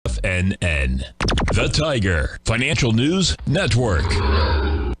TFNN, the Tiger Financial News Network.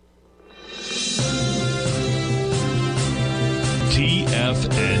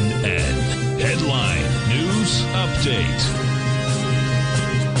 TFNN Headline News Update.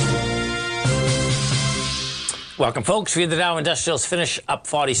 Welcome, folks. The Dow Industrials finish up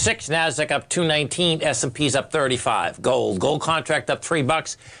 46, Nasdaq up 219, S&P's up 35. Gold contract up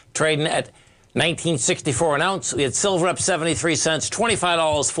 $3, trading at $19.64 an ounce. We had silver up 73 cents,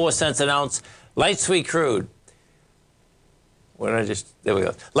 $25.04 an ounce. Light sweet crude. There we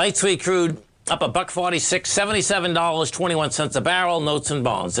go. Light sweet crude up $1.46, $77.21 a barrel. Notes and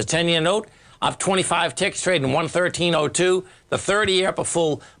bonds. The 10-year note up 25 ticks, trading 113.02. The 30-year up a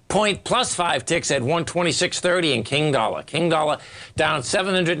full point plus 5 ticks at 126.30. And King Dollar down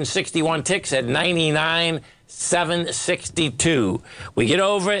 761 ticks at 99.762. We get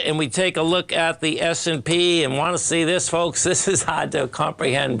over it and we take a look at the S&P and want to see this, folks. This is hard to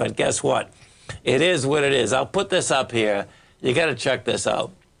comprehend, but guess what? It is what it is. I'll put this up here. You got to check this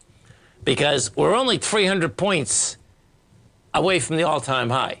out, because we're only 300 points away from the all-time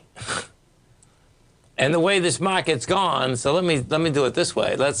high. And the way this market's gone, so let me do it this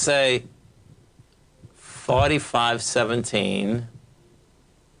way. Let's say 45.17.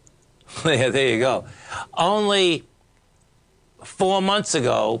 Yeah, there you go. Only 4 months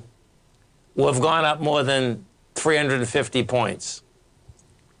ago, we've gone up more than 350 points.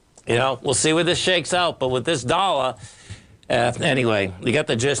 You know, we'll see where this shakes out, but with this dollar, anyway, you got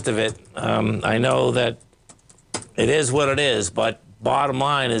the gist of it. I know that it is what it is, but bottom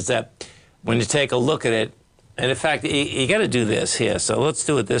line is that when you take a look at it, and in fact, you got to do this here, so let's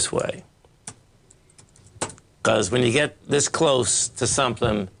do it this way. Because when you get this close to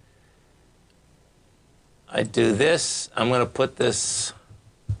something, I do this, I'm going to put this,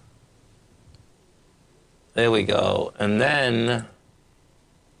 there we go, and then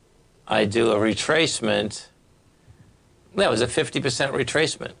I do a retracement. That was a 50%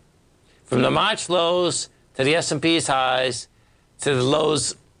 retracement. From the March lows to the S&P's highs to the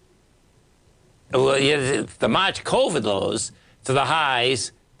lows, the March COVID lows to the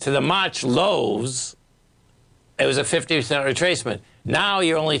highs to the March lows, it was a 50% retracement. Now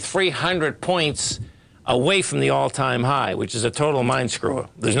you're only 300 points away from the all-time high, which is a total mind screwer.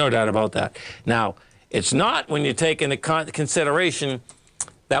 There's no doubt about that. Now, it's not when you take into consideration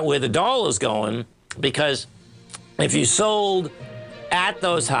that where the dollar's going, because if you sold at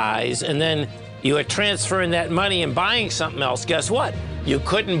those highs and then you were transferring that money and buying something else, guess what? You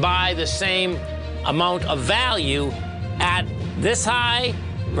couldn't buy the same amount of value at this high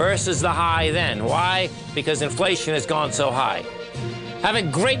versus the high then. Why? Because inflation has gone so high. Have a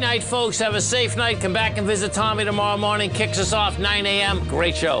great night, folks. Have a safe night. Come back and visit Tommy tomorrow morning. Kicks us off 9 a.m.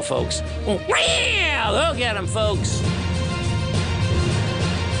 Great show, folks. Look at him, folks.